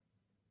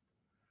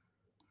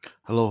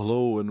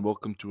Hello, and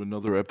welcome to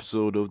another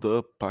episode of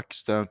the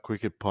Pakistan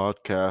Cricket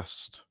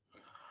Podcast.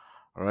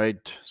 All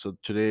right, so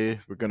today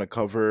we're gonna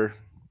cover,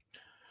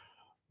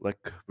 we're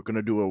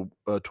gonna do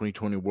a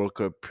 2020 World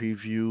Cup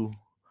preview.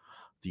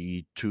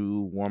 The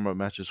two warm-up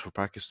matches for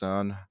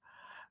Pakistan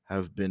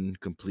have been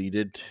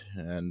completed,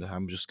 and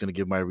I'm just gonna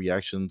give my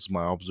reactions,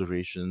 my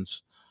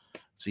observations,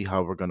 see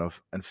how we're gonna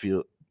and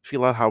feel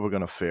out how we're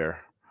gonna fare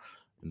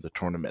in the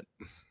tournament.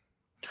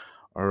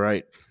 All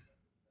right,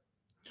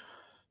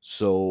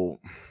 so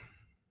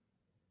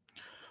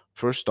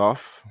first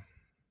off,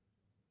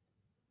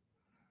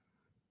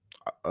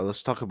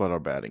 let's talk about our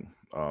batting.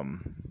 Our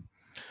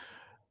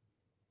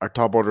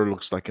top order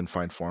looks like in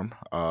fine form.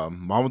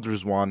 Mohammad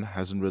Rizwan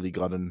hasn't really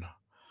gotten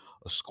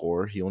a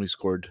score. He only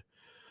scored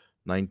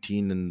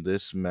 19 in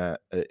this match.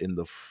 In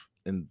the f-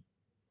 in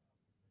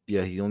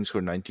Yeah, he only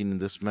scored 19 in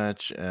this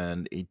match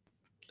and eight.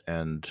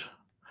 And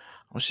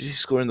how much did he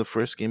score in the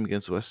first game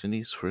against West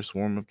Indies? First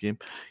warm up game,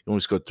 he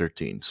only scored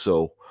 13.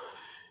 So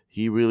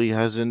he really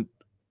hasn't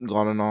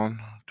gotten on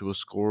to a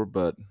score,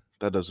 but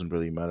that doesn't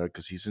really matter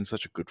because he's in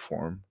such a good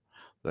form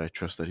that I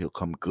trust that he'll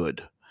come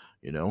good.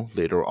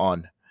 Later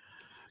on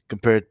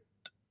compared.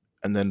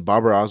 And then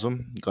Babar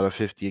Azam got a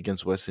 50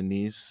 against West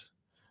Indies,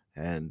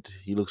 and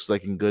he looks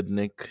like in good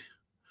nick.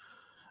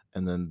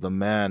 And then the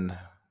main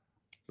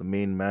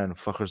man,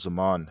 Fakhr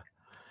Zaman,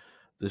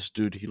 this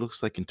dude, he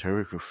looks like in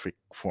terrific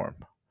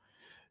form.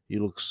 He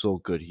looks so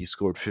good. He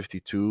scored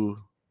 52,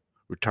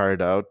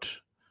 retired out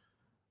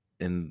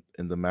in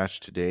the match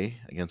today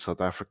against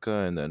South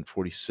Africa, and then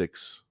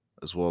 46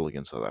 as well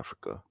against South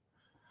Africa.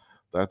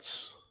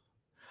 That's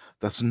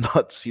that's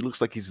nuts. He looks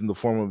like he's in the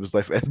form of his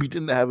life, and we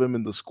didn't have him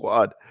in the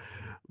squad.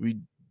 We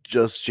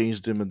just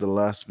changed him in the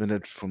last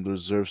minute from the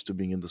reserves to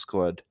being in the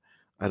squad.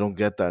 I don't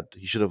get that.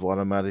 He should have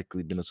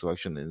automatically been a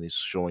selection, and he's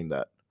showing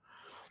that.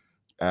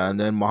 And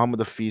then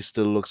Mohammad Hafiz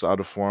still looks out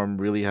of form.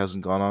 Really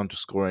hasn't gone on to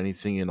score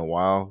anything in a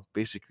while,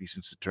 basically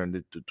since it turned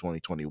into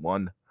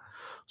 2021.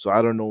 So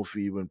I don't know if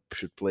we even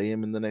should play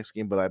him in the next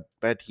game, but I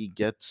bet he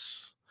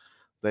gets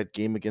that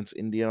game against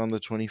India on the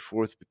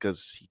 24th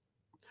because,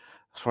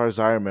 as far as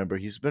I remember,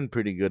 he's been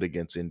pretty good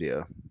against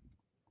India,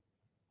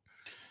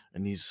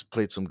 and he's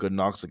played some good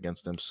knocks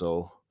against them.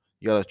 So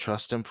you gotta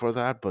trust him for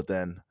that. But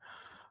then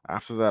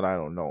after that, I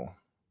don't know.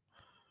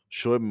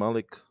 Shoaib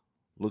Malik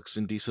looks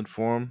in decent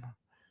form.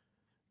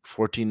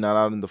 14 not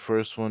out in the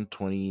first one,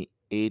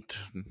 28.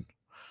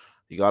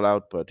 He got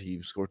out, but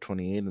he scored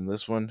 28 in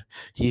this one.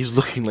 He's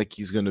looking like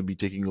he's going to be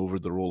taking over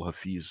the role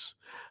Hafiz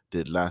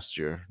did last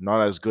year.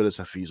 Not as good as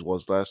Hafiz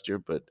was last year,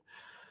 but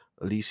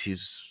at least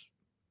he's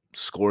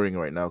scoring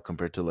right now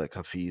compared to like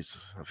Hafiz.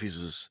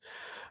 Hafiz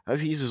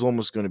is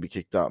almost going to be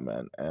kicked out,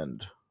 man.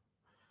 And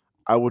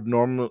I would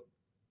normally,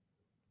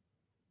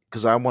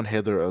 because I want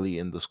Heather Ali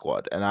in the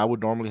squad, and I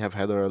would normally have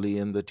Heather Ali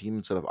in the team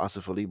instead of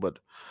Asif Ali, but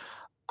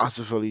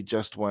Asif Ali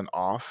just went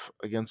off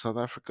against South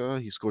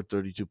Africa. He scored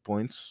 32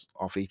 points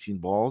off 18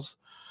 balls,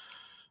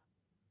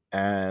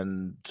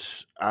 and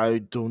I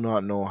do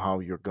not know how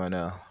you're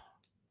gonna.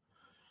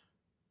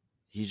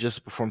 He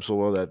just performed so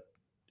well that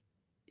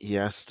he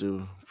has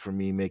to, for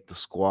me, make the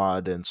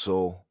squad, and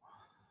so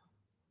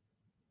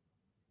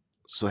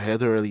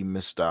Heather Ali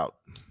missed out.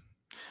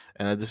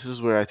 And this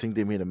is where I think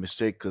they made a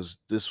mistake because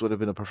this would have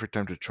been a perfect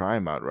time to try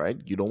him out, right?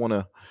 You don't want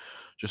to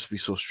just be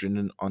so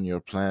stringent on your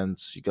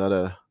plans. You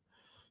gotta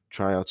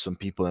try out some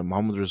people, and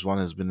Mohammad Rizwan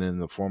has been in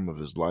the form of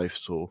his life,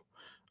 so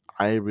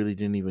I really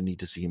didn't even need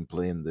to see him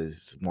play in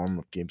these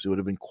warm-up games. It would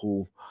have been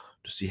cool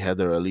to see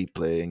Heather Ali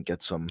play and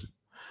get some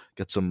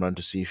run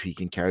to see if he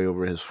can carry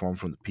over his form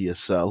from the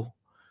PSL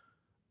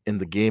in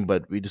the game,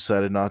 but we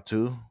decided not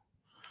to.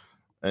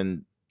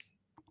 And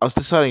us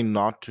deciding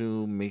not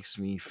to makes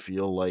me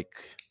feel like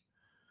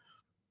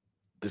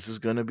this is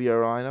gonna be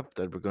our lineup,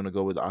 that we're gonna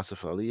go with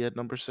Asif Ali at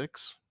number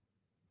 6,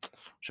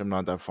 which I'm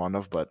not that fond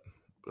of, but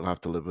we'll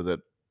have to live with it.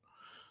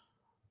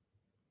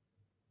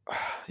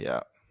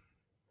 Yeah.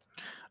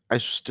 I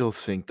still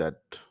think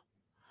that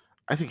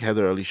I think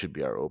Heather Ali should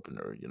be our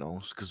opener,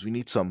 because we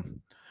need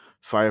some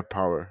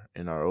firepower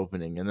in our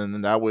opening. And then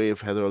in that way, if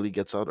Heather Ali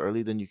gets out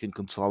early, then you can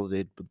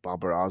consolidate with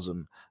Babar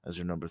Azam as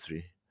your number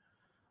three,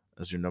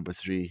 as your number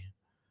three,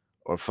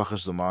 or Fakhr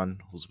Zaman,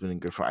 who's been in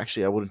good form.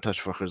 Actually, I wouldn't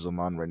touch Fakhr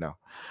Zaman right now.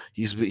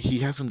 He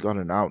hasn't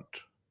gotten out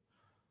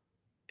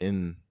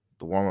in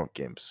the warm up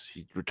games.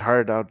 He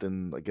retired out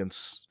in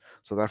against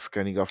South Africa,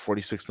 and he got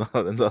 46 not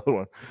out in the other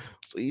one.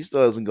 So he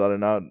still hasn't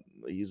gotten out.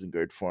 He's in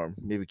great form.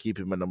 Maybe keep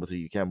him at number 3.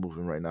 You can't move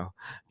him right now.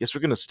 Guess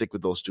we're gonna stick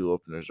with those two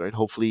openers, right?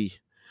 Hopefully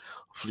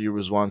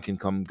Rizwan can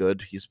come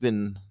good. He's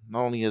been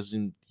not only he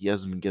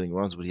hasn't been getting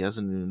runs, but he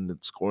hasn't even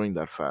been scoring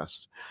that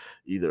fast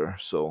either.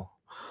 So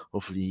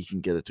hopefully he can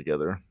get it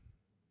together.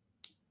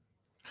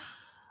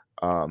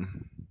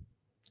 Um,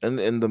 and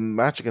in the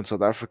match against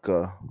South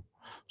Africa,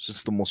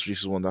 since the most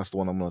recent one, that's the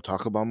one I'm going to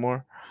talk about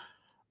more.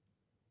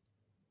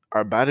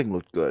 Our batting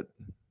looked good.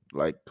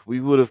 Like we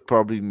would have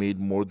probably made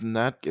more than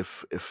that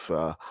if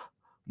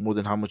more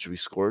than how much we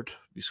scored.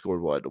 We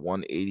scored what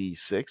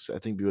 186. I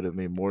think we would have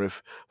made more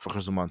if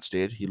Fakhr Zaman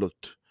stayed.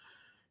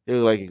 It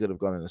looked like he could have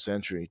gone in a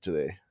century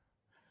today.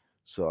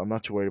 So I'm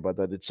not too worried about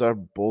that. It's our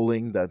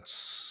bowling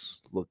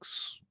that's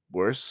looks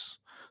worse,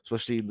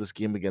 especially in this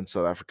game against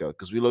South Africa,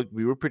 because we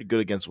were pretty good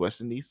against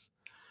West Indies,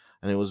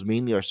 and it was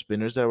mainly our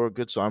spinners that were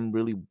good. So I'm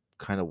really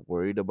kind of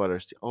worried about our.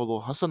 Although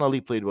Hassan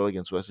Ali played well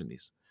against West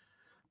Indies,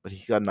 but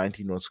he got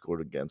 19 runs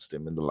scored against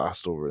him in the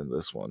last over in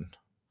this one.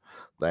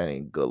 That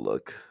ain't good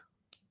look.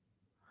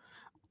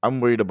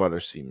 I'm worried about our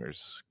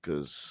seamers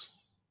because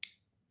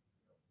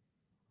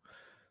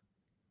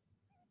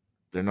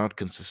they're not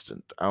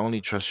consistent. I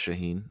only trust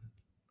Shaheen,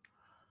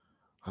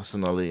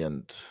 Hassan Ali,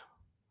 and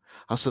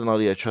Hassan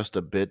Ali. I trust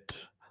a bit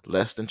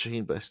less than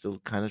Shaheen, but I still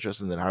kind of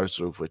trust. And then Haris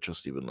Rauf, I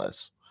trust even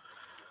less.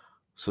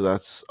 So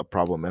that's a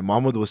problem. And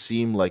Mohammad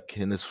Wasim, like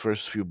in his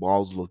first few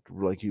balls, looked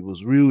like he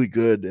was really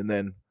good, and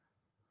then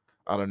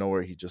out of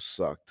nowhere he just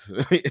sucked.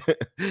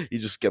 He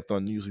just kept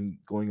on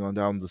going on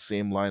down the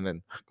same line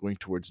and going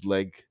towards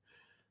leg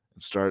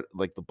and start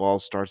like the ball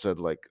starts at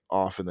like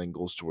off and then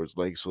goes towards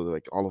leg. So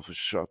like all of his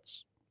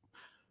shots,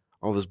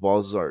 all of his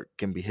balls are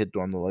can be hit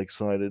on the leg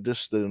side. It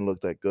just didn't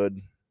look that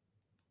good.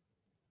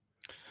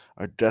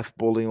 Our death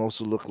bowling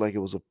also looked like it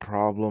was a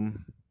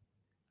problem.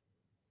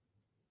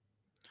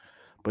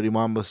 But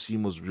Imam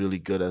Basim was really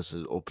good as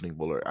an opening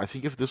bowler. I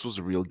think if this was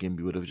a real game,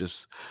 we would have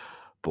just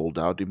bowled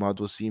out Imad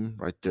Wasim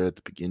right there at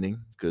the beginning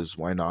because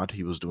why not?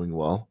 He was doing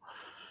well.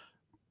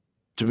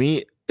 To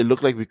me, it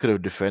looked like we could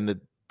have defended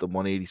the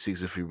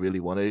 186 if we really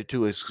wanted it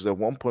to. It's because at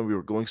one point we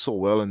were going so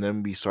well, and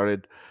then we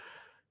started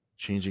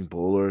changing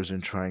bowlers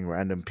and trying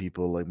random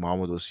people like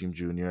Mohammad Wasim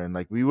Jr. And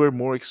like we were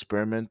more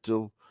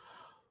experimental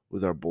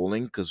with our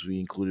bowling because we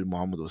included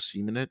Mohammad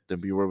Wasim in it than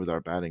we were with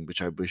our batting,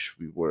 which I wish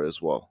we were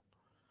as well.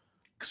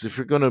 Because if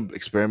you're gonna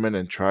experiment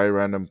and try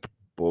random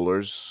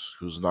bowlers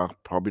who's not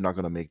probably not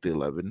gonna make the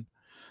 11,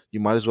 you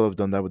might as well have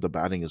done that with the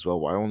batting as well.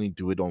 Why only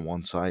do it on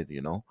one side?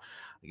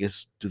 I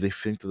guess do they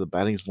think that the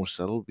batting is more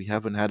settled? We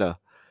haven't had a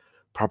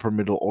proper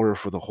middle order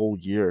for the whole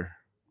year.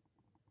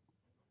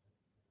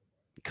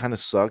 It kind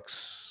of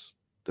sucks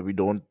that we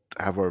don't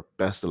have our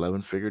best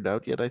 11 figured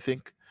out yet. I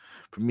think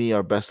for me,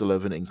 our best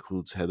 11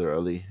 includes Heather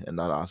Ali and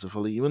not Asif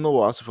Ali, even though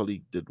Asif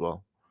Ali did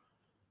well.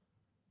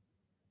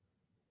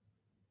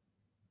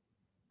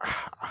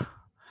 I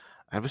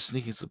have a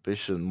sneaking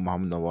suspicion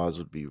Mohammad Nawaz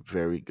would be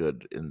very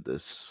good in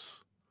this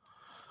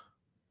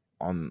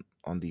on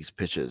these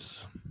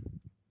pitches.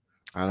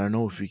 I don't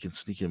know if we can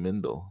sneak him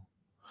in though.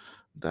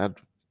 That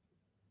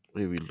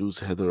way we lose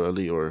Heather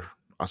Ali or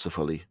Asif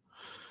Ali,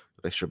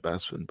 that extra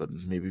batsman, but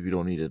maybe we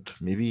don't need it.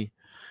 Maybe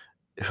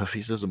if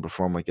Hafiz doesn't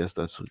perform, I guess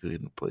that's who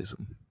can replace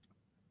him.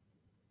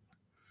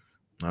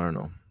 I don't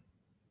know.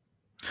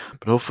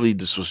 But hopefully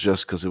this was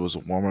just because it was a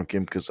warm up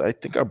game because I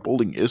think our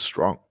bowling is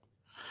strong.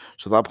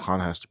 Shadab Khan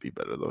has to be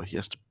better though.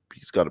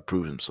 He's got to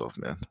prove himself,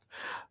 man.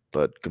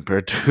 But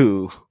compared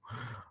to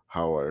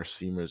how our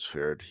seamers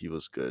fared, he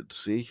was good.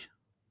 See?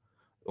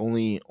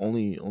 Only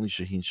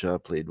Shaheen Shah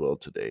played well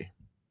today.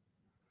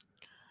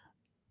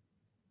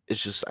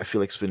 It's just I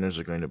feel like spinners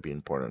are going to be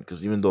important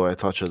because even though I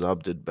thought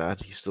Shadab did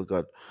bad, he still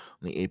got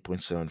only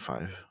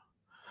 8.75.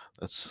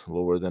 That's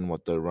lower than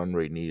what the run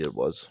rate needed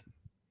was.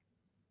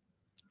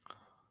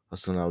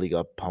 Hassan Ali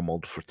got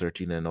pummeled for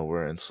 13 and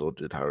over, and so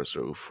did Haris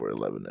Rauf for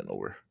 11 and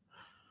over.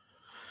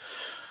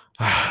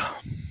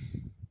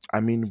 I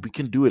mean, we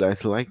can do it. I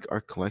like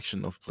our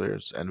collection of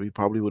players, and we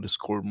probably would have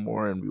scored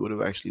more, and we would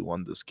have actually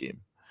won this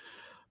game.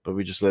 But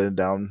we just let it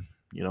down,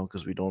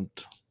 because we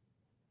don't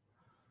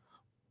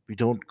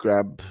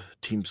grab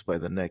teams by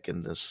the neck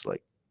and just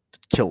like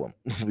kill them.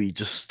 We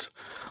just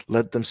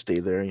let them stay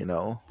there,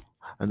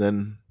 and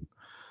then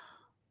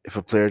if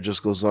a player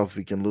just goes off,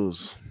 we can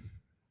lose.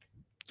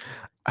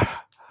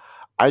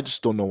 I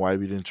just don't know why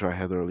we didn't try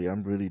Heatherly.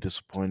 I'm really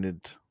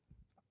disappointed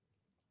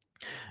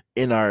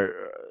in our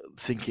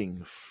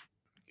thinking.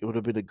 It would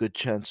have been a good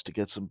chance to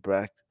get some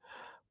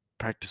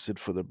practice it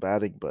for the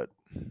batting, but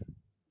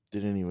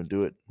didn't even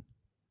do it.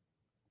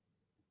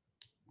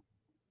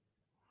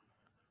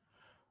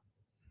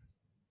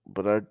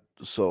 But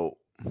so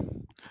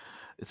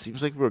it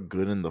seems like we're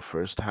good in the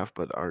first half,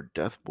 but our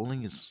death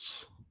bowling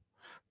is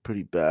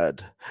pretty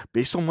bad.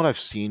 Based on what I've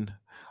seen,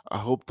 I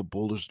hope the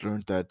bowlers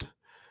learned that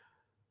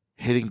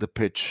hitting the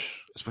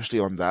pitch, especially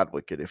on that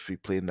wicket, if we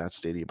play in that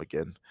stadium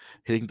again,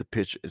 hitting the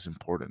pitch is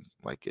important.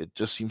 Like it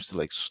just seems to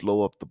like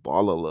slow up the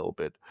ball a little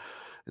bit,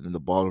 and then the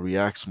ball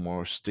reacts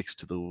more, sticks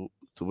to the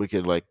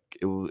wicket. Like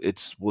it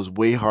was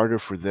way harder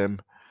for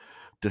them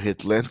to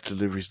hit length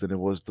deliveries than it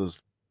was the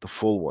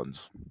full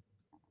ones.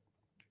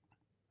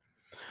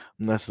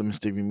 And that's the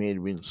mistake we made.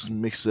 We just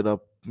mix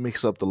up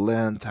the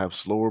length, have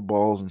slower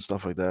balls and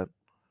stuff like that.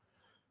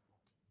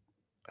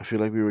 I feel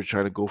like we were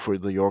trying to go for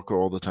the Yorker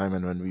all the time,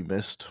 and when we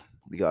missed,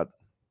 we got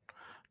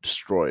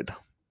destroyed.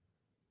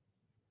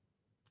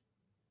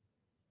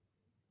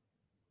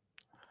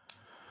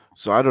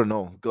 So I don't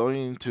know.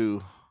 Going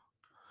into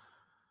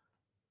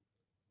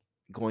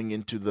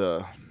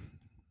the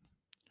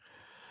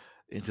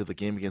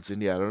game against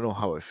India, I don't know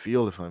how I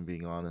feel if I'm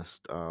being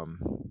honest.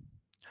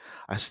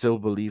 I still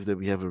believe that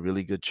we have a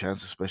really good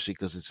chance, especially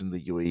because it's in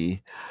the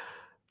UAE.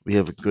 we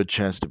have a good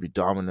chance to be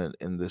dominant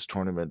in this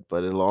tournament.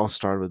 But it'll all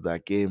start with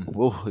that game.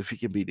 Well, if we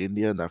can beat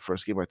India in that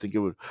first game, I think it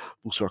would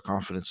boost our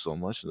confidence so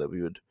much that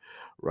we would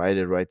ride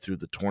it right through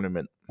the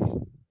tournament.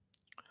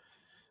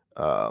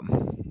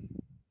 Um,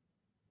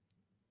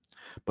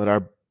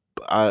 but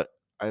I,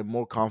 I'm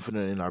more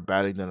confident in our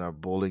batting than our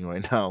bowling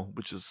right now,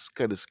 which is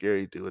kind of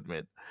scary to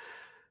admit.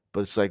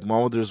 But it's like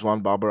Mohammad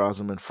Rizwan, Babar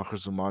Azam, and Fakhr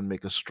Zaman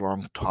make a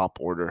strong top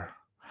order.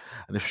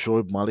 And if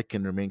Shoaib Malik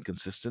can remain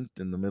consistent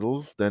in the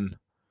middle, then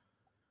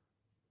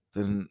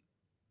then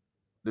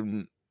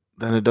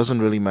then it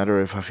doesn't really matter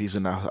if Hafiz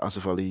and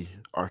Asif Ali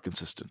are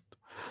consistent,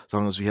 as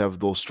long as we have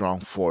those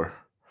strong four.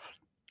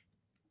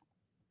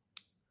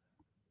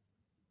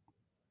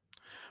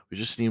 We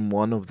just need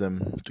one of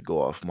them to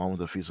go off, Mohammad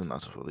Hafiz and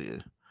Asif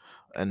Ali,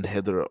 and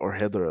Heather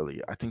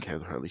Ali. I think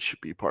Heather Ali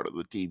should be part of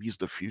the team. He's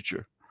the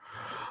future.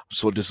 I'm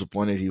so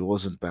disappointed he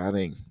wasn't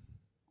batting.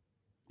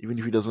 Even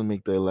if he doesn't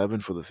make the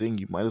 11 for the thing,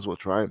 you might as well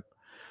try him.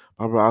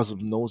 Barbara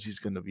Azam knows he's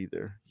going to be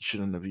there. He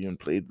shouldn't have even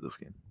played this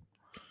game.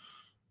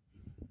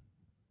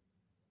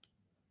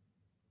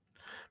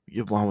 We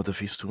give Mohammad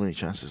Hafiz too many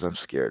chances. I'm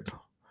scared.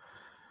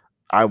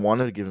 I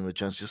wanted to give him a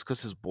chance just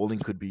because his bowling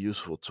could be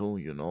useful too,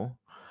 you know?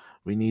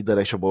 We need that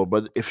extra bowl.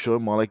 But if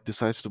Shoaib Malik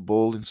decides to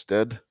bowl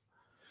instead,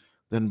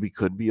 then we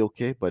could be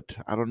okay. But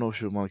I don't know if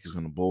Shoaib Malik is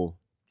going to bowl.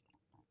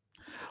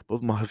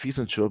 Both Hafiz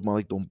and Shoaib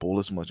Malik don't bowl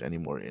as much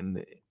anymore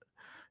in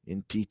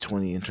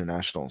T20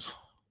 internationals.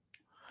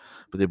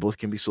 But they both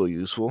can be so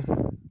useful.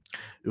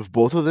 If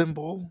both of them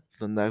bowl,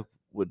 then that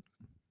would,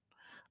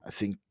 I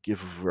think, give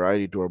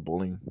variety to our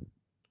bowling.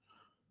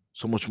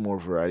 So much more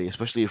variety,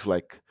 especially if,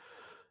 like,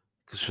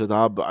 because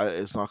Shadab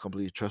is not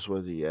completely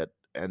trustworthy yet.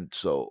 And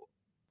so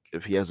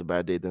if he has a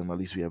bad day, then at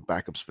least we have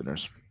backup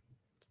spinners.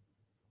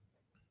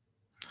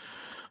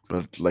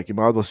 But like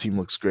Imad Wasim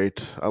looks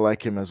great. I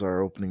like him as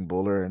our opening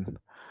bowler, and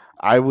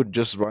I would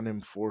just run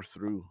him four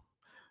through,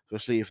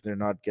 especially if they're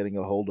not getting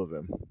a hold of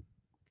him.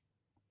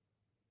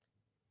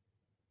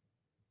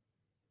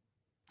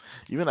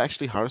 Even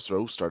actually, Haris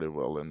Rauf started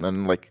well, and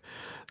then like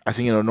I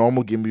think in a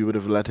normal game we would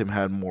have let him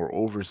have more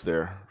overs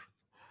there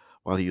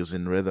while he was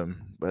in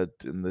rhythm. But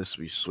in this,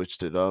 we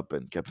switched it up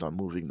and kept on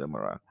moving them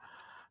around.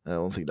 And I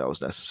don't think that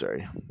was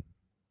necessary.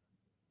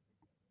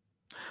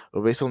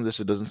 But based on this,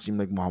 it doesn't seem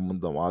like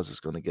Mohammad Nawaz is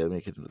going to get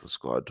make it into the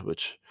squad,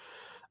 which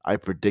I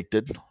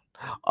predicted.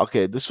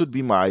 Okay, this would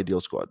be my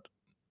ideal squad.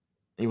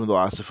 Even though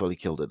Asif Ali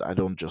killed it, I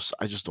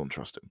just don't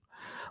trust him.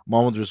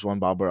 Mohammad Rizwan,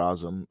 Babar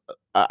Azam.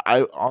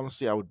 I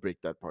honestly I would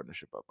break that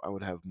partnership up. I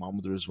would have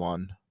Mohammad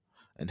Rizwan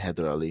and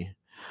Heather Ali,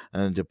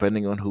 and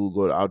depending on who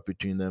got out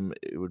between them,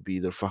 it would be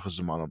either Fakhr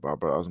Zaman or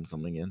Babar Azam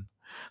coming in.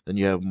 Then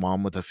you have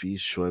Mohammad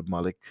Hafiz, Shoaib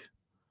Malik,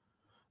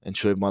 and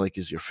Shoaib Malik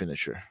is your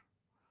finisher.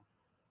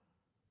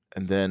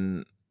 And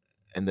then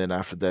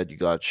after that you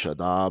got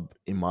Shadab,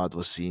 Imad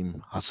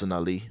Wasim, Hassan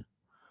Ali,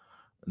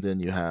 and then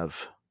you have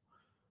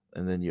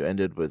and then you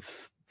ended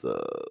with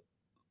the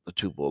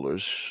two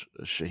bowlers,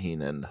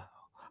 Shaheen and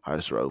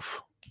Haris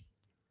Rauf.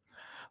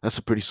 That's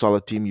a pretty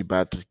solid team. You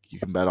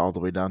can bat all the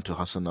way down to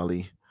Hassan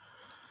Ali.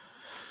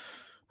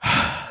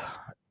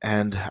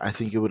 And I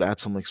think it would add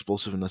some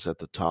explosiveness at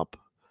the top,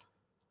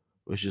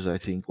 which is I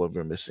think what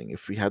we're missing.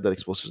 If we had that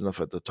explosiveness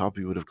at the top,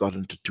 we would have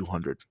gotten to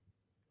 200.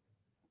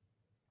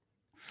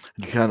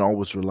 And you can't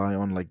always rely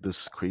on like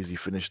this crazy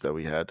finish that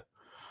we had.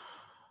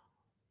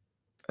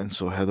 And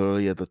so Heather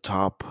Ali at the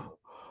top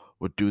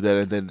would do that,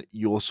 and then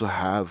you also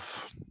have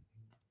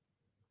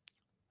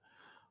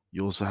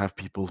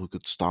people who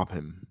could stop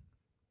him.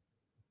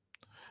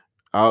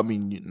 I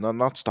mean,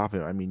 not stop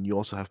him. I mean, you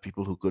also have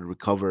people who could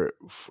recover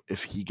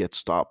if he gets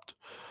stopped.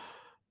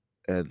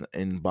 And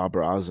in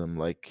Babar Azam,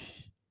 like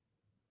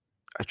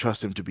I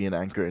trust him to be an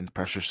anchor in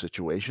pressure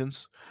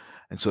situations.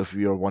 And so if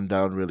we are one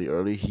down really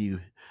early,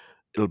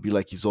 it'll be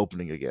like he's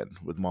opening again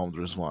with Mohammad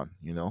Rizwan,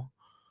 you know.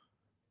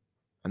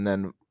 And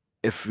then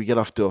if we get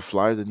off to a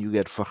flyer, then you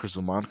get Fakhr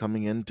Zaman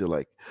coming in to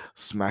like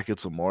smack it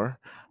some more.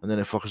 And then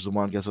if Fakhr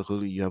Zaman gets a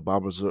clue, you have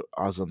Babar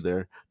Azam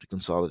there to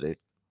consolidate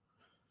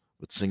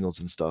with singles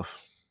and stuff.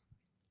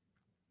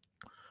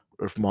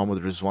 Or if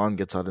Mohammad Rizwan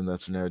gets out in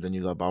that scenario, then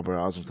you got Babar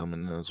Azam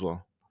coming in as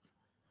well.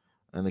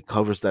 And it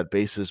covers that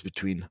basis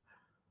between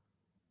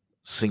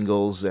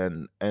singles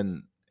and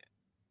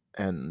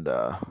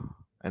uh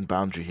and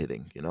boundary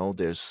hitting. You know,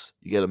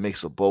 you get a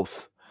mix of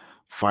both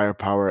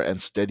firepower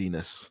and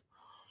steadiness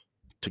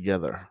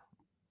together.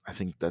 I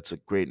think that's a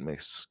great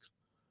mix.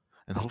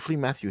 And hopefully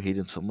Matthew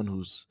Hayden, someone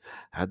who's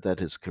had that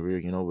his career,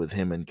 you know, with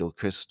him and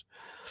Gilchrist,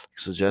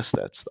 suggests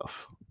that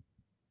stuff.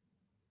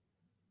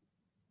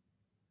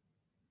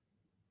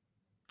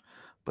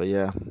 But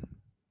yeah,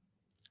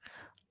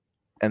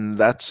 and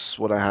that's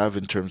what I have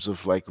in terms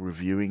of like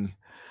reviewing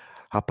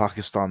how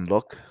Pakistan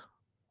look.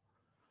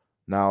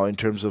 Now, in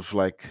terms of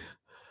like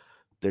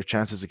their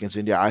chances against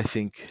India, I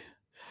think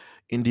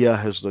India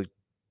has looked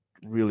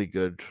really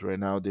good right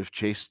now. They've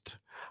chased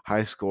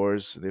high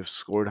scores, they've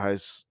scored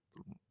highs,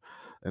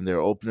 and their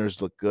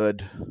openers look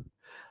good.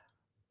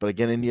 But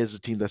again, India is a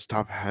team that's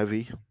top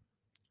heavy,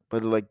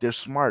 but like they're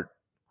smart.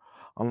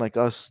 Unlike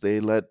us, they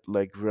let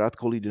like Virat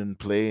Kohli didn't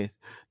play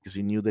because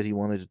he knew that he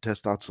wanted to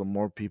test out some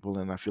more people,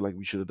 and I feel like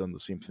we should have done the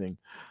same thing.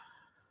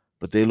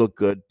 But they look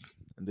good,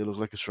 and they look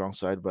like a strong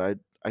side. But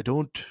I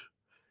don't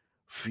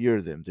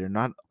fear them. They're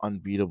not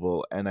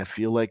unbeatable, and I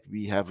feel like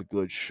we have a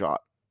good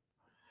shot.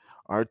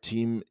 Our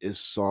team is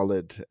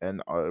solid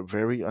and are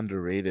very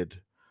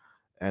underrated,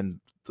 and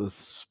the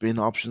spin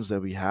options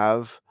that we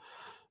have,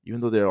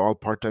 even though they're all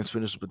part-time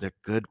spinners, but they're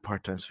good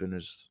part-time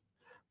spinners,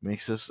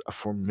 makes us a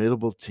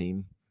formidable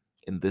team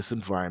in this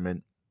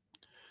environment.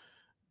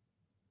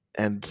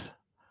 And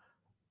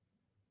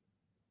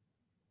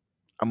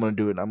I'm gonna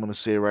do it. I'm gonna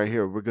say it right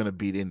here. We're gonna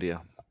beat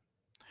India.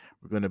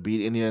 We're gonna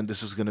beat India, and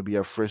this is gonna be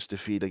our first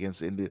defeat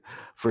against India.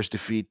 First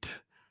defeat.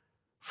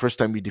 First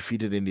time we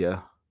defeated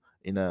India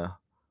in a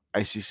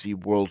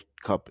ICC World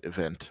Cup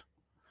event.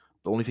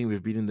 The only thing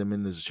we've beaten them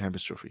in is a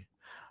Champions Trophy.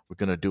 We're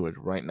gonna do it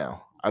right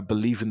now. I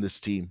believe in this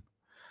team.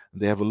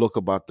 They have a look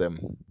about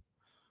them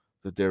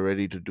that they're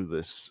ready to do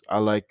this. I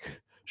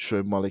like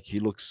Shoaib Malik. He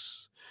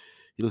looks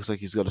like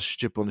he's got a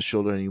chip on his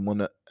shoulder, and he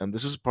wanna. And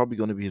this is probably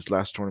going to be his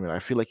last tournament. I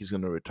feel like he's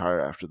going to retire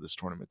after this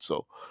tournament,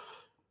 so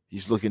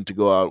he's looking to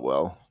go out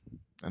well,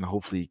 and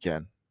hopefully he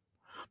can.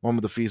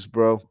 Mohammad Hafiz,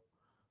 bro,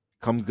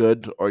 come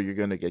good, or you're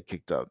going to get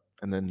kicked out,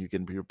 and then you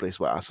can be replaced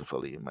by Asif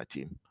Ali in my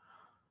team.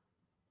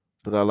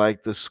 But I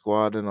like this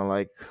squad, and I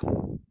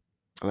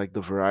like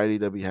the variety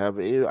that we have.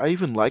 I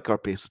even like our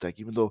pace attack,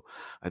 even though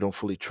I don't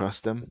fully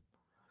trust them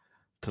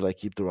to like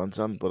keep the runs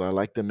on. But I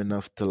like them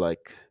enough to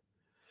like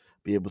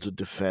be able to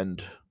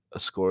defend a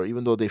score.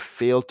 Even though they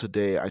failed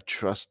today, I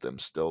trust them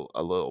still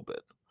a little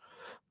bit.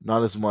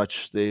 Not as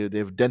much.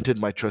 They've dented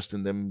my trust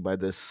in them by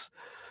this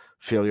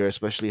failure,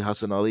 especially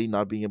Hassan Ali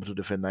not being able to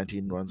defend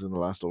 19 runs in the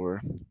last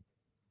over.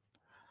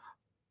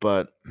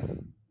 But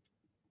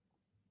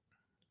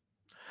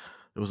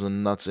it was a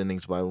nuts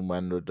innings by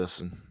Umando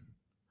Dustin.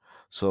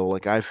 So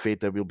like I have faith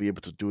that we'll be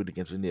able to do it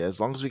against India as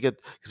long as we get,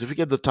 because if we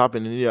get the top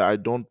in India, I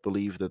don't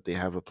believe that they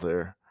have a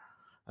player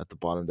at the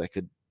bottom that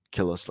could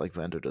kill us like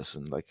Vander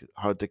Dustin. Like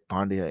Hardik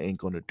Pandya ain't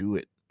gonna do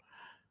it.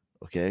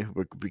 Okay,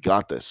 we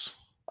got this.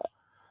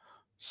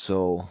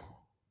 So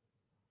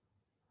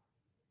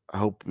I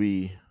hope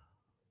we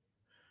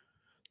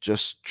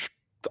just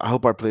I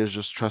hope our players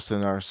just trust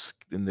in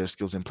their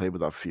skills and play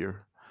without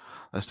fear.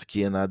 That's the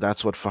key, and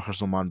that's what Fakhr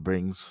Zaman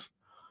brings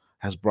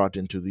has brought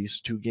into these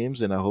two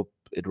games, and I hope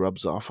it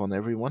rubs off on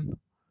everyone.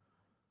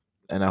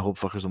 And I hope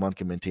Fakhr Zaman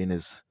can maintain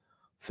his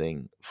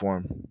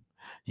form.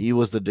 He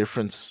was the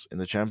difference in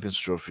the Champions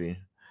Trophy.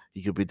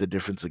 He could be the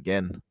difference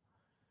again.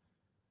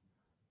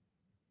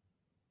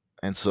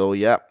 And so,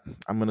 yeah,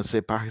 I'm gonna say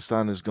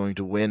Pakistan is going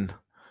to win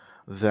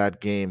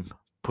that game.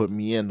 Put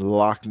me in,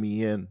 lock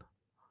me in,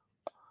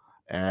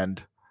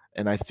 and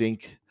I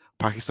think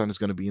Pakistan is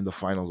going to be in the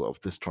finals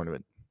of this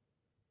tournament.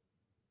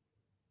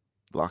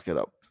 Lock it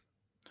up.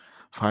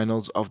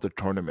 Finals of the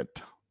tournament.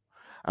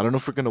 I don't know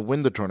if we're going to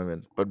win the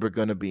tournament, but we're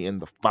going to be in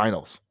the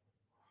finals.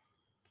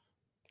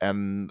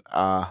 And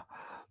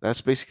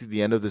that's basically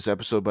the end of this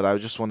episode. But I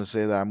just want to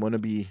say that I'm going to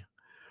be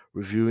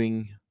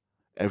reviewing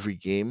every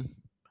game,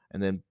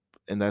 and then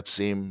in that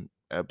same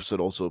episode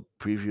also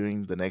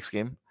previewing the next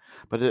game.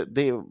 But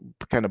they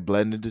kind of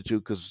blend into two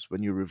because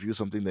when you review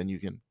something, then you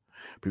can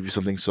preview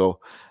something. So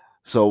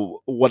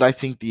what I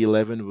think the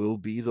 11 will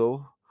be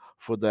though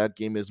for that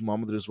game is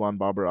Mohammad Rizwan,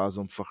 Babar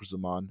Azam, Fakhr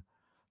Zaman,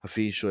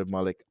 Hafiz, Shoaib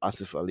Malik,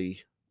 Asif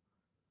Ali,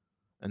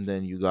 and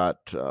then you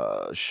got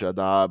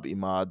Shadab,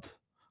 Imad,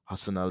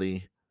 Hassan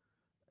Ali,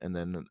 and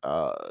then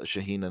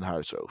Shaheen and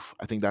Haris Rauf.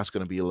 I think that's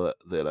going to be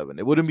the 11.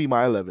 It wouldn't be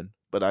my 11,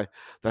 but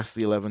that's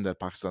the 11 that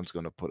Pakistan's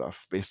going to put out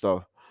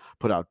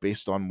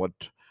based on what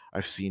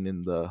I've seen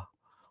in the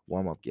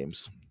warm up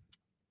games.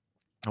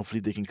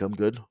 Hopefully they can come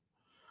good.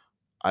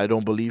 I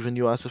don't believe in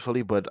you, Asif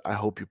Ali, but I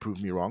hope you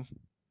prove me wrong.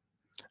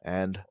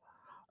 And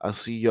I'll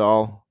see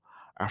y'all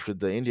after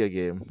the India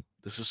game.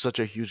 This is such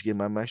a huge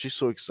game. I'm actually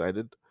so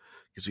excited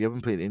because we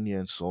haven't played India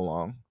in so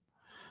long,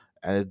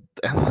 and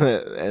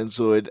and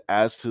so it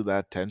adds to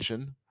that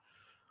tension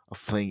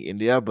of playing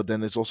India. But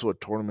then it's also a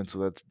tournament, so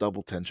that's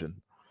double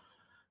tension.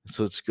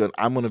 So it's good.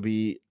 I'm gonna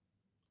be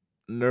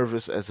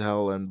nervous as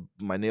hell, and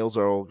my nails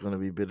are all gonna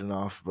be bitten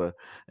off.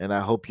 And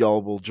I hope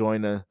y'all will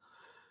join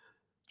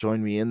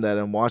me in that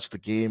and watch the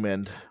game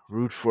and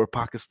root for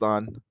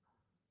Pakistan.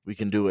 We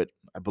can do it.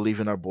 I believe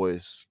in our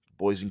boys.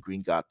 Boys in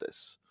green got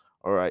this.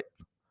 All right.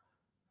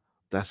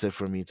 That's it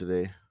for me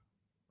today.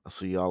 I'll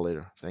see y'all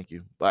later. Thank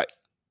you. Bye.